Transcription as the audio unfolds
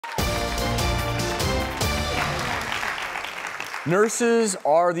Nurses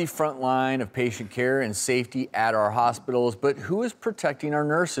are the front line of patient care and safety at our hospitals, but who is protecting our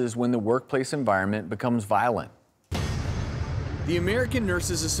nurses when the workplace environment becomes violent? The American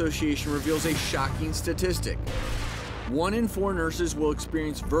Nurses Association reveals a shocking statistic. 1 in 4 nurses will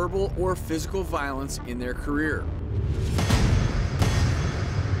experience verbal or physical violence in their career.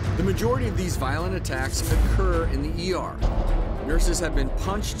 The majority of these violent attacks occur in the ER. Nurses have been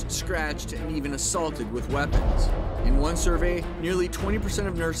punched, scratched, and even assaulted with weapons. In one survey, nearly 20%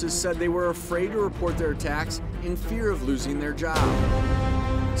 of nurses said they were afraid to report their attacks in fear of losing their job.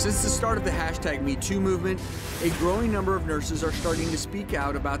 Since the start of the #MeToo movement, a growing number of nurses are starting to speak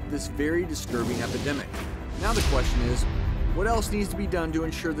out about this very disturbing epidemic. Now the question is, what else needs to be done to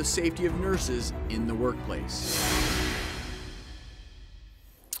ensure the safety of nurses in the workplace?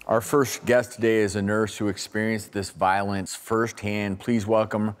 Our first guest today is a nurse who experienced this violence firsthand. Please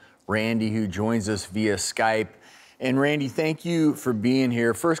welcome Randee, who joins us via Skype. And Randee, thank you for being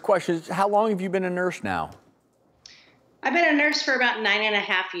here. First question is, how long have you been a nurse now? I've been a nurse for about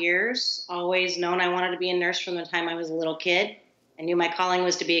 9.5 years. Always known I wanted to be a nurse from the time I was a little kid. I knew my calling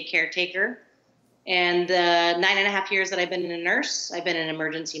was to be a caretaker. And the 9.5 years that I've been a nurse, I've been in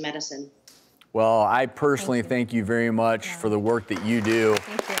emergency medicine. Well, I personally thank you very much for the work that you do.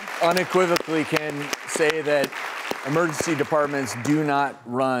 Thank you. Unequivocally can say that emergency departments do not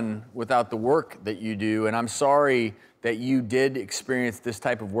run without the work that you do. And I'm sorry that you did experience this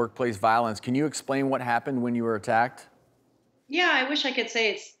type of workplace violence. Can you explain what happened when you were attacked? Yeah, I wish I could say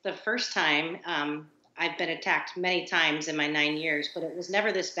it's the first time. I've been attacked many times in my 9 years, but it was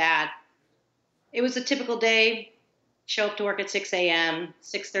never this bad. It was a typical day. Show up to work at 6 a.m.,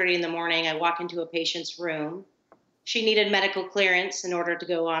 6:30 in the morning. I walk into a patient's room. She needed medical clearance in order to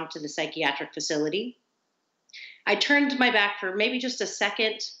go on to the psychiatric facility. I turned my back for maybe just a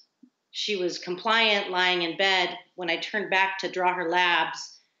second. She was compliant, lying in bed. When I turned back to draw her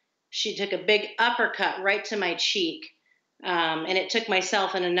labs, she took a big uppercut right to my cheek. And it took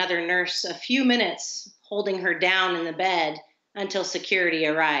myself and another nurse a few minutes holding her down in the bed until security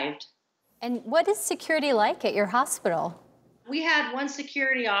arrived. And what is security like at your hospital? We had one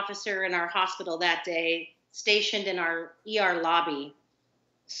security officer in our hospital that day stationed in our ER lobby.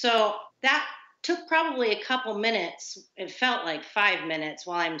 So that took probably a couple minutes. It felt like 5 minutes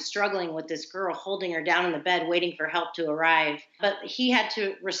while I'm struggling with this girl, holding her down in the bed, waiting for help to arrive. But he had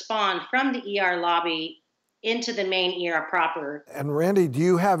to respond from the ER lobby into the main ER proper. And Randee, do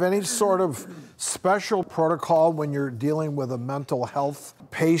you have any sort of special protocol when you're dealing with a mental health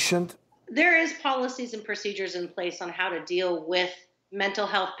patient? There is policies and procedures in place on how to deal with mental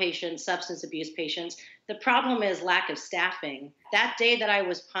health patients, substance abuse patients. The problem is lack of staffing. That day that I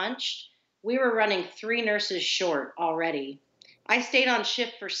was punched, we were running 3 nurses short already. I stayed on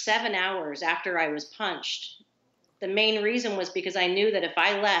shift for 7 hours after I was punched. The main reason was because I knew that if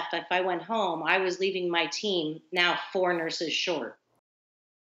I left, if I went home, I was leaving my team now 4 nurses short.